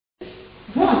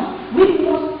One, we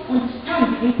must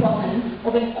understand the importance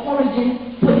of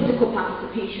encouraging political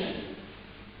participation.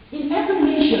 In every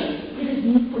nation,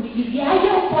 the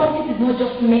idea of politics is not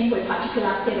just meant for a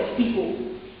particular set of people.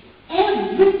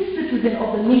 Every citizen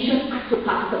of the nation has to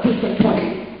participate in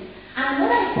politics. And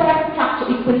another important factor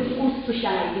is political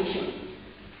socialization.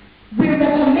 We're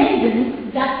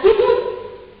recommending that even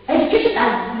education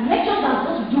as lectures that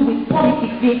have to do with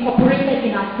politics be incorporated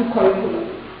in our school curriculum.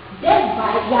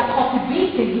 Thereby, we are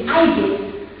cultivating the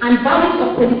ideas and values of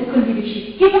political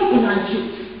leadership, even in our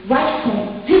youth, right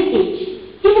from teenage,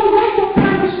 even right from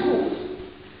primary schools.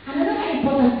 And another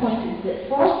important point is that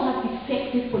for us to have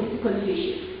effective political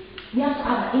leadership, we have to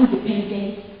have an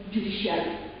independent judiciary.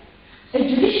 A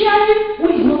judiciary who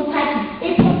is not tied to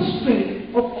the apron string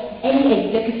of any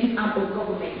executive arm of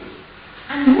government.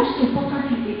 And most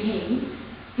importantly again,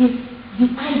 is the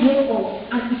idea of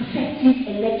an effective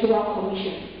electoral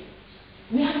commission.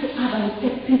 We have to have an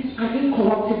effective and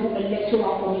incorruptible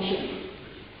electoral commission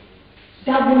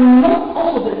that will not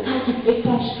also be tied to the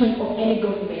apron string of any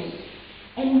government.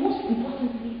 And most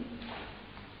importantly,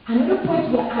 another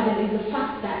point we are adding is the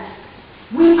fact that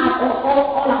we are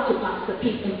all have to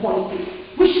participate in politics.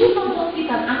 We should not just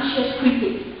sit as anxious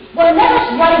critics, but let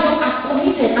us rise up as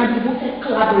committed and devoted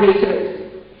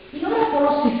collaborators. In order for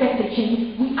us to effect a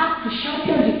change, we have to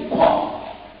champion the cause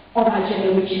of our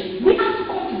generation. We have to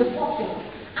come to the forefront.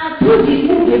 And through this,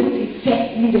 we will be able to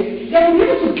effect leaders. Then we'll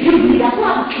be able to build leaders who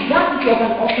have the sagacity of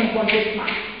an awesome bondage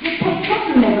man, the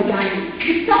compassion of a Gandhi,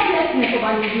 the selflessness of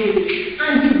an Nigeria,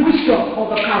 and the wisdom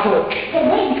of a cowboy. For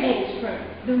when the head is firm,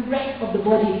 the rest of the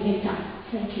body is intact.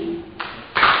 Thank you.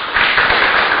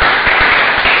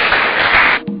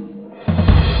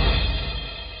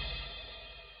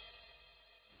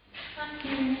 Thank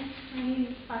you. My name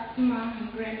is Fatima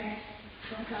Mbreme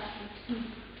from class 2.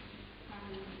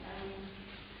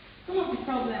 Some of the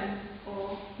problems,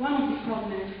 or one of the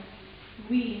problems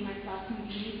we in my class in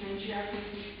Nigeria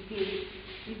faces today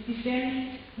is the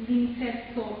very limited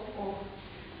source of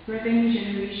revenue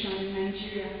generation in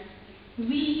Nigeria.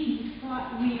 We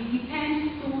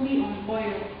depend solely on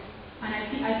oil, and I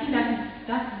think that is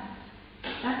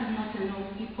not enough.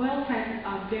 The oil prices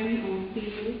are very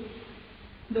unstable.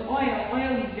 The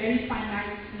oil is very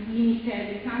finite,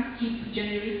 limited. We can't keep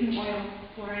generating oil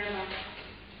forever.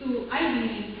 So I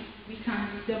believe we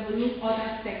can develop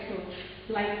other sectors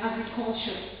like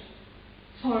agriculture,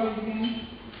 tourism,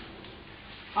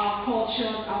 our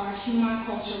cultures, our human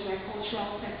cultures like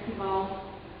cultural festivals,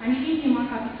 and even human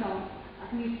capital.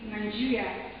 At least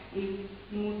Nigeria is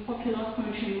the most populous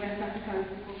country in West Africa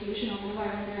with a population of over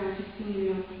 150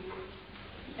 million.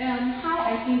 How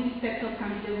I think this sector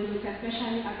can be developed,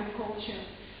 especially agriculture.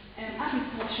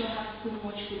 Agriculture has so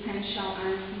much potential,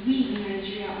 and we in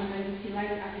Nigeria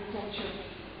underutilize agriculture.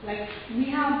 Like, we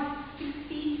have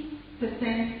 60%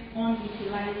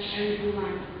 unutilized arable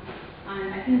land,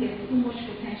 and I think there's so much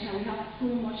potential. We have so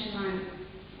much land,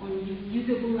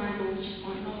 unusable land, which is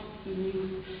not in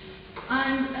use.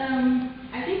 And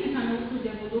I think we can also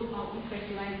develop our own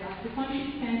fertilizer. The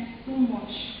country spends so much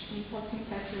importing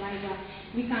fertilizer.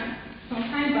 Some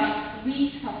time back,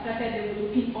 we have started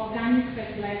developing organic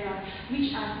fertilizer,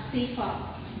 which are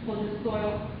safer for the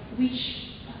soil, which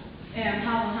have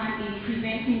a hand in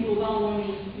preventing global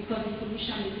warming because the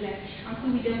pollution is less. And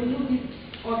so we develop this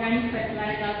organic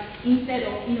fertilizer instead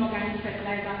of inorganic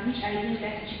fertilizer, which are even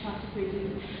less cheaper to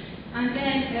produce. And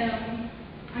then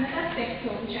another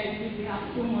sector which I believe we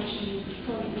have so much in the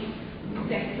tourism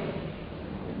sector.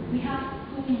 We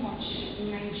have so much in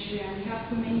Nigeria. We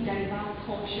have so many diverse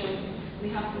cultures.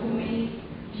 We have so many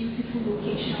beautiful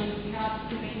locations. We have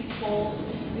so many falls.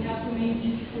 We have so many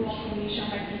beautiful rock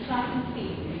formations like the Plateau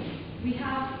State. We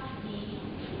have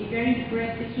a very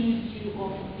breathtaking view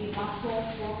of the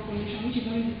basalt rock formation, which is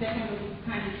only the second of its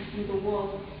kind in the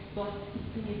world, but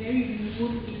it's in a very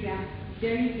remote area,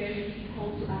 very, very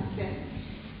difficult to access.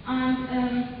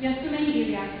 And there are so many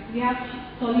areas. We have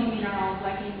solid minerals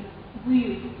like in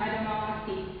Guyu, Adamawa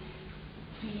State.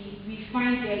 We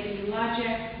find there is a larger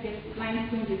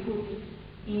limestone deposit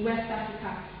in West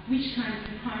Africa, which can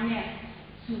be harnessed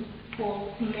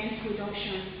for cement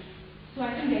production. So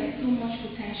I think there's so much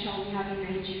potential we have in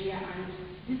Nigeria, and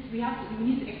we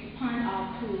need to expand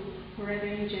our pool for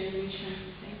revenue generation.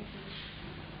 Thank you.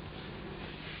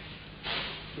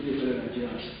 Good day, fellow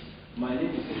Nigerians. My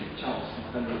name is Charles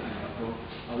Makanda.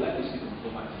 I would like to speak on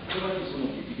poverty. Poverty is one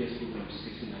of the biggest problems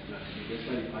facing Nigeria today,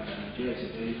 despite the fact that Nigeria is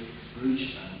a very rich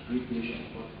and great nation.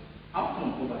 But how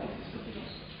come poverty is stopping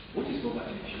us? What is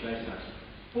poverty? Should I start?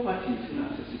 Poverty is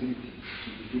inaccessibility to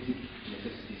the basic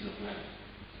necessities of life.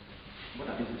 What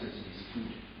are those necessities?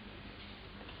 Food,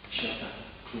 shelter,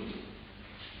 clothing.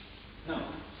 Now,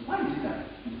 why is it that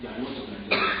there are lots of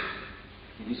Nigerians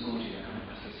in this country that cannot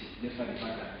access it, despite the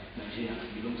fact that Nigeria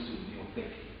belongs to the OPEC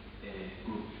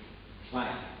group? Why?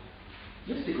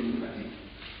 Let's take a look at it.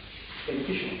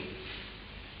 Education.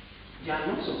 There are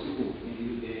lots of people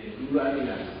in the rural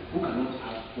areas who cannot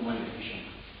have formal education.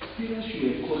 Parents should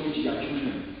encourage their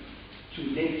children to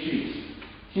learn trades,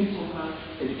 informal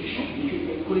education. You should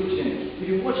encourage them. If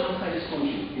you watch outside this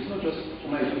country, it's not just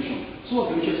formal education. Some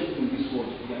of the richest people in this world,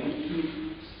 they are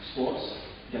into sports,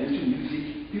 they are into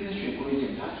music. Parents should encourage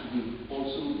them. That will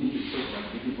also be a source of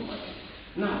breaking poverty.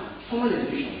 Now, formal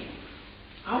education.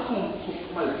 How come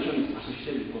formal education is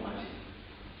associated with poverty?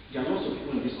 There are lots of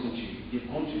people in this country, they've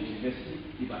gone to university,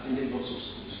 they've attended lots of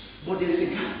schools. But there is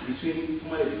a gap between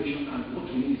formal education and what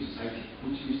we need in society,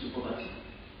 which leads to poverty.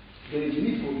 There is a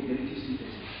need for intellectual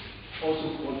synthesis,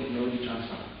 also called technology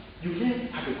transfer. You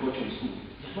learn agriculture in school.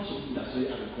 There are lots of people that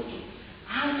study agriculture.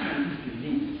 How can this be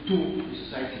linked to the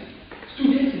society?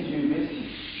 Students in the university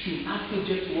should have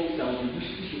project works that will be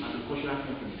useful to agricultural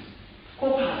companies.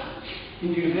 Corpers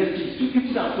in the university,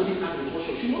 people that study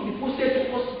agriculture should not be posted to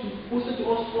us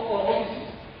for offices.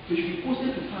 They should be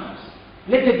posted to farms.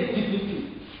 Let there be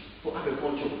dignity for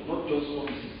agriculture, not just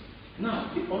offices. Now,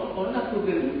 another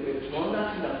problem, another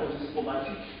thing that causes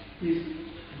poverty is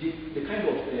the kind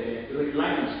of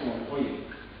reliance on oil.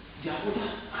 There are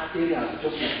other areas,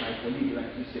 just like my colleague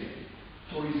rightly said,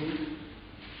 tourism.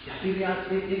 There are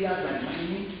areas like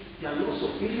mining. There are lots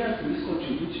of areas in this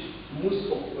country which most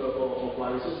of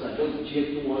our resources are just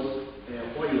geared towards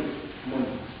oil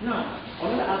money. Now,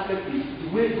 another aspect is the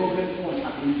way government funds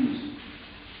are being used.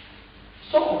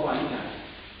 Some of our leaders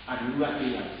at the rural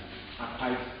areas are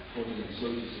quite fraudulent,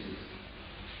 sorry to say this.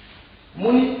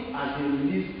 Money has been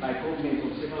released by government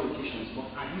on several occasions, but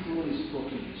are these monies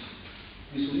properly used?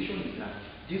 The solution is that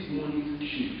these monies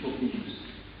should be properly used.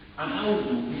 And how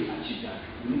do we achieve that?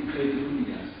 We need credible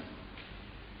leaders.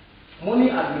 Money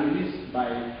has been released by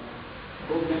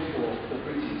government for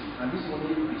cooperatives, and this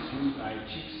money is used by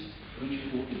chiefs, rich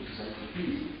people in society.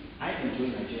 Please, I enjoy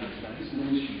Nigerians that this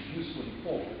money should be used for the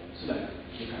poor so that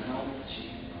they can now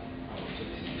achieve our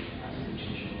objective as a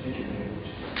nation. Thank you very much.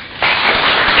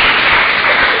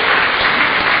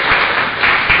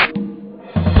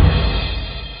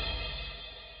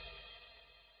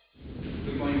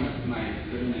 Good morning, my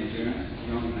fellow Nigerians,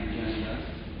 young Nigerians.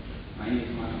 My name is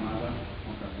Madam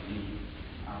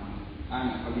I'm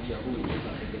a colleague here who will just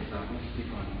speak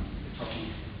on the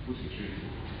topic food security.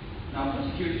 Now,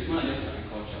 food security is not just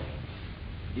agriculture.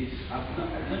 It's not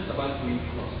just about going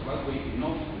cross, it's about going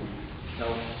enough food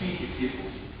that will feed the people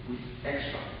with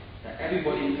extra, that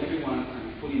everyone can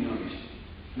be fully nourished.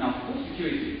 Now, food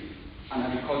security and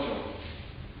agriculture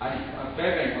are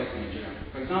very, very important in Nigeria.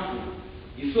 For example,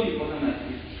 it's so important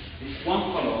that it's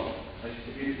one color that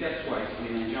if you get twice on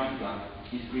the Nigerian flag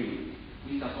is green,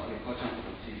 which stands for agriculture and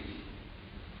productivity.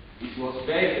 It was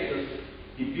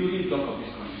the building block of this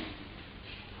country.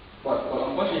 But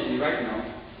unfortunately, right now,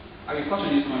 agriculture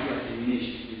in this country has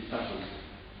diminished its status.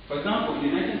 For example, in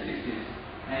the 1960s,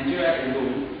 Nigeria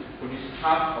alone produced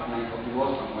half of the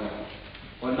world's palm oil,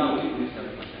 but now we produce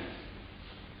 7%.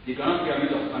 The ground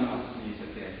pyramid of animals has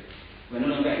disappeared. We're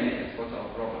no longer a net exporter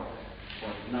of rubber,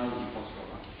 but now we import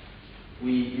rubber.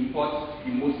 We import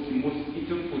the most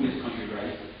eaten food in this country,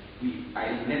 rice. We are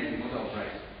a net importer of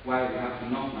rice, while we have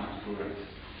enough now to grow rice.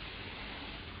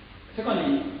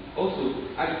 Secondly,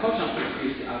 also, agriculture and food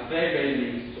security are very, very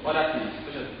linked to other things,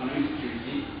 such as economic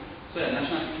security, such as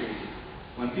national security.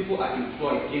 When people are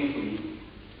employed gainfully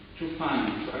through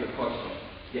farming, through agriculture,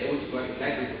 they are able to provide a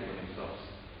livelihood for themselves.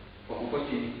 But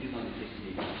unfortunately, this is not the case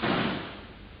today.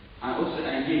 And also,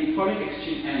 again, foreign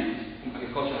exchange earnings from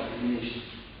agriculture have diminished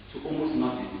to almost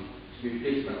nothing, to be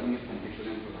replaced by only from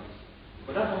petroleum products.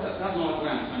 But that's not what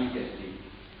I'm trying to get today.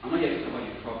 I'm not here to talk about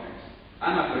the problems.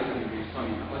 I'm a person who is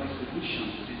brainstorming about the solutions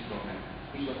to this problem,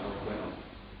 which is what I will dwell on.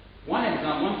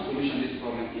 One solution to this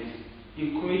problem is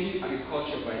encouraging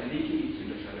agriculture by linking it to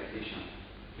industrialization.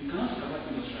 You cannot talk about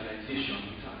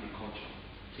industrialization without agriculture,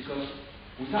 because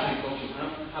without agriculture, you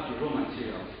cannot have the raw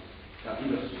materials that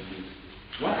industry will use.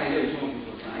 One idea which one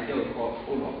was an idea we call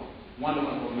OLOG, one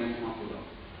local government, one product.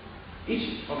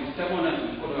 Each of the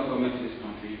 700 local governments in this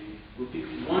country will pick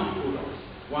one product,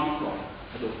 one crop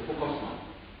that they'll focus on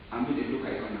and build a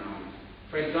local economy around it.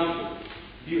 For example,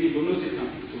 you in Borno State can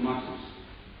pick tomatoes,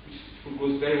 which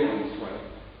grows very well on the soil.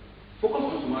 Focus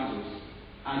on tomatoes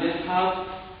and then have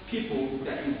people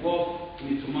that involved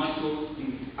in the tomato,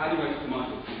 in adding to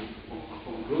tomato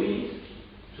from growing it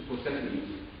to processing it,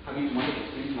 having tomato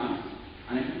processing plants,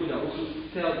 and then people that also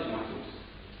sell tomatoes.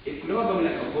 A global government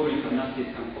like a boring Canada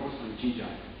State can focus on ginger.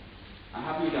 I'm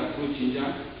happy with that grow ginger,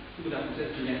 people that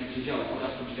process ginger or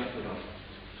other food ginger products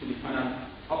to the final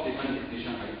up the final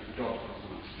destination at the door of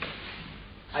customers.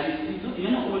 And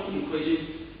you're not only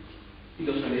encouraging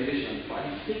industrialization, but at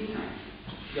the same time,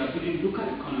 you are building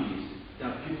local economies that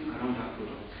are built around that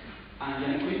product. And you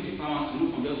are encouraging the farmers to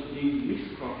move from just doing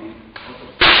mixed cropping or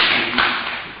subsistence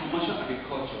to commercial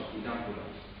agriculture in that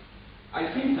product. At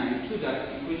the same time, through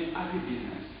that, encouraging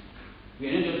agribusiness. We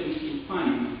are not just going to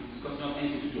farming because we don't have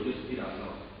anything to do, just to feed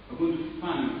ourselves. We're going to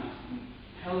farming as a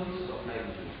healthy sort of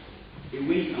livelihood. A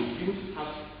way you can build,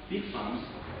 have big farms,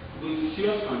 go to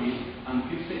serious farming, and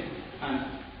build it, and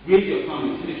raise your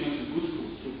family, send your children to good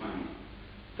schools through farming.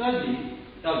 Thirdly,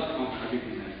 that was come from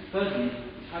agribusiness. Thirdly,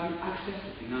 is having access to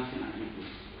financing and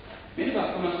inputs. Many of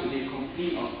our farmers today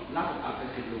complain of lack of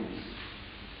access to loans,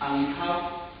 and we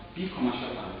have big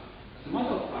commercial banks. As a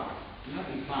matter of fact, we have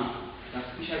a bank that's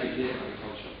specially related to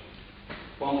agriculture.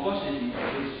 But unfortunately,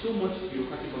 there's so much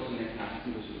bureaucratic bottleneck in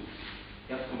accessing those loans.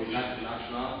 You have to come with large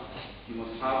collateral, you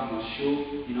must show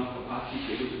enough capacity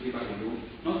to be able to pay back the loan,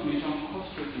 not to mention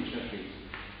cost-rate interest rates.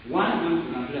 One way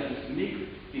we can do that is to make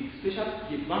the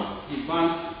bank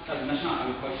that's the National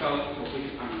Agricultural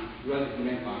Cooperative and Rural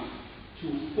Development Bank to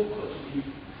focus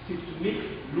to make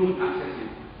loan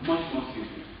accessing much more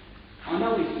simple.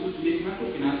 Another way is to make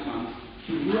microfinance banks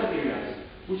to rural areas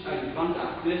which are the banks that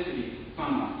are close to the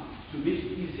farmer to make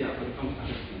it easier for the farmer to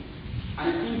access them.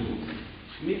 And input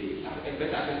to make a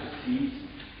better access to seeds,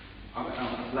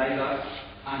 fertilizers,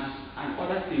 and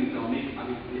other things that will make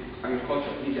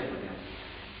agriculture easier for them.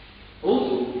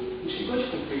 Also, we should encourage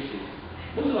cooperatives.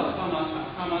 Most of our farmers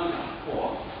are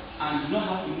poor and do not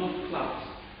have enough clout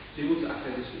to be able to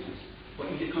access these things.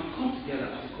 But if they can come together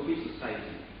as a cooperative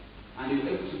society and they will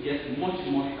be able to get much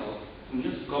more help from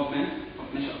just government,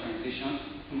 from financial organizations,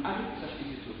 from agri-research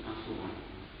institutes, and so on.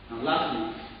 And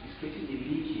lastly, is creating a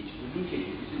linkage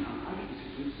between our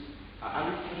agri-institutes, our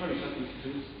agricultural research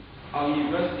institutes, our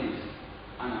universities,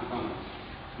 and our farmers.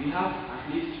 We have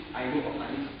at least, I know of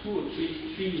at least 2 or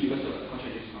 3 universities of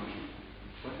agriculture in this country.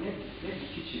 But let the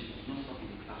teaching not stop in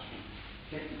the classroom.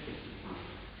 Let it get to the farm.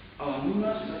 Our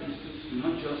numerous research institutes do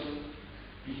not just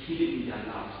be hidden in their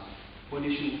labs, but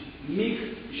they should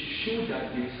show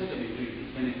that the research that they do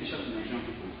is beneficial to Nigerian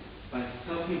people by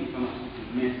helping the farmers to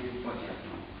implement what they have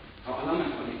done. I'll allow my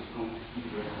colleagues to come to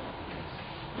the rest of our comments.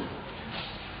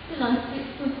 Still on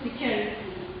food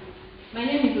security. My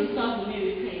name is Osaf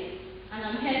Mary, and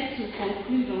I'm here to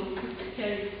conclude on food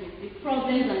security, the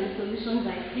problems and the solutions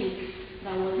I think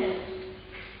that will help.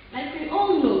 Like we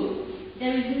all know,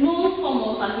 there is no form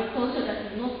of agriculture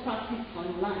that is not practiced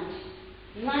on land.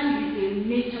 Land is a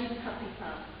major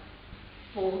capital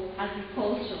for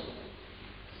agriculture.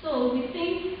 So we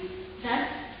think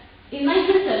that in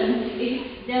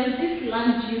 1978, there was this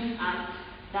Land Use Act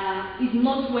that is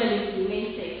not well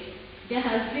implemented. There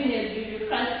has been a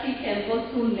bureaucratic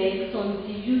bottleneck on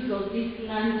the use of this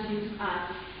Land Use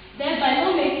Act, thereby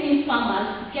not making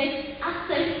farmers get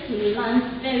access to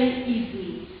land very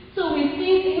easily. So we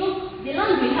think, the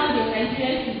land we have in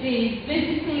Nigeria today is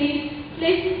basically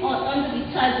placed under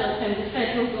the charge of the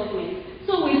federal government.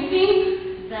 So we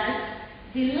think that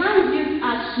the Land Use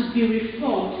Act should be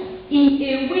reformed in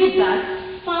a way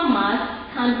that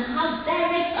farmers can have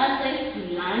direct access to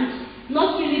land,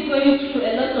 not really going through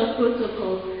a lot of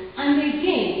protocols. And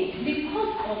again, the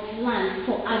cost of land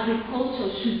for agriculture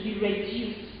should be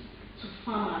reduced to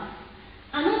farmers.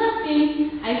 Another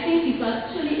thing I think is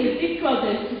actually a big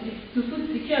problem to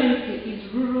food security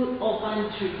is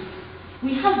rural-urban drift.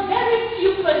 We have very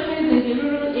few persons in the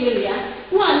rural area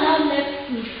who are now left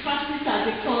to practice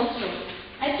agriculture.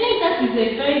 I think that is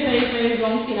a very, very, very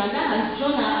wrong thing, and that has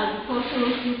drawn our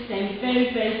agricultural system very,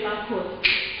 very backwards.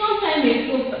 Some time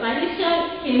ago,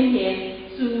 Malaysia came here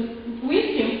we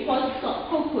used to import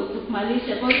cocoa to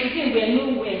Malaysia, but again, we are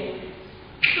nowhere.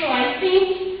 So I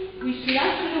think we should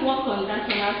actually work on that,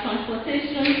 on our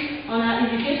transportation, on our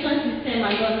irrigation system,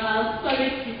 and on our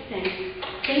storage system.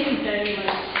 Thank you very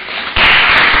much.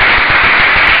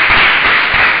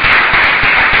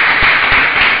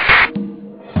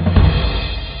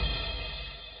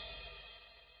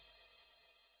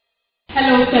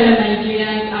 Hello, fellow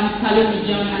Nigerians. I'm Salome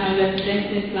John, and I'm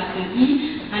representing Platinum E.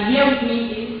 And here with me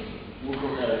is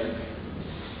Heir.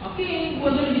 Okay,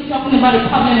 we're going to be talking about the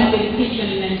problem of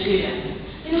education in Nigeria.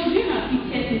 During our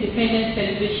 50th Independence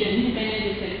Day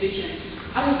celebration,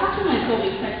 I was asking myself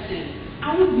a question: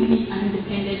 are we really an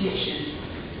independent nation?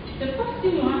 The first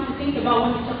thing you have to think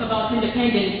about when we talk about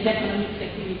independence is economic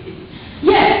security.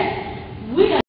 Yes,